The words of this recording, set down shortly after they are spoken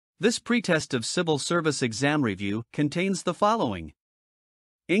This pretest of civil service exam review contains the following: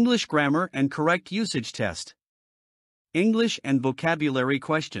 English grammar and correct usage test, English and vocabulary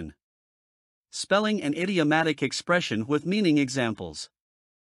question, spelling and idiomatic expression with meaning examples,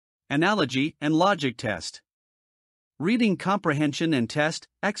 analogy and logic test, reading comprehension and test,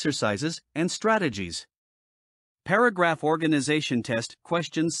 exercises and strategies, paragraph organization test,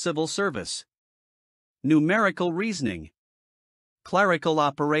 questions civil service, numerical reasoning, clerical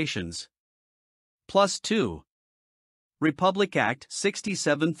operations. +2. Republic Act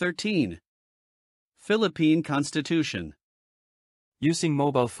 6713. Philippine Constitution. Using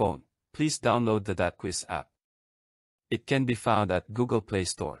mobile phone, please download the thatquiz app. It can be found at Google Play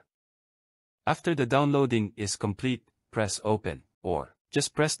Store. After the downloading is complete, press Open, or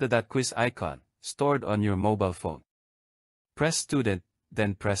just press the thatquiz icon, stored on your mobile phone. Press Student,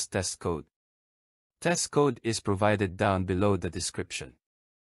 then press Test Code. Test code is provided down below the description.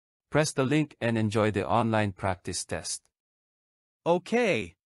 Press the link and enjoy the online practice test.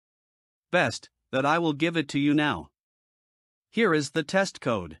 Okay. Best that I will give it to you now. Here is the test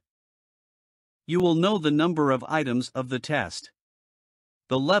code. You will know the number of items of the test,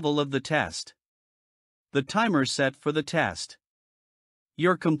 the level of the test, the timer set for the test,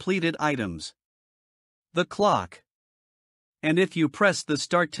 your completed items, the clock, and if you press the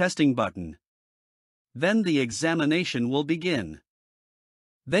Start Testing button, then the examination will begin.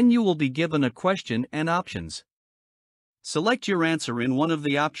 Then you will be given a question and options. Select your answer in one of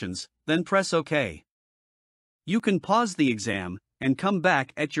the options, then press OK. You can pause the exam and come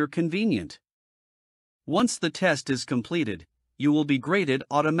back at your convenience. Once the test is completed, you will be graded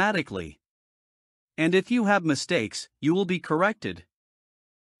automatically. And if you have mistakes, you will be corrected.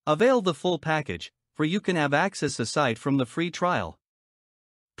 Avail the full package, for you can have access aside from the free trial.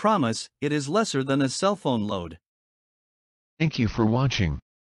 Promise, it is lesser than a cell phone load. Thank you for watching.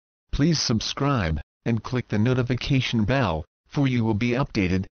 Please subscribe and click the notification bell, for you will be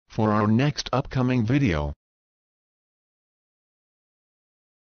updated for our next upcoming video.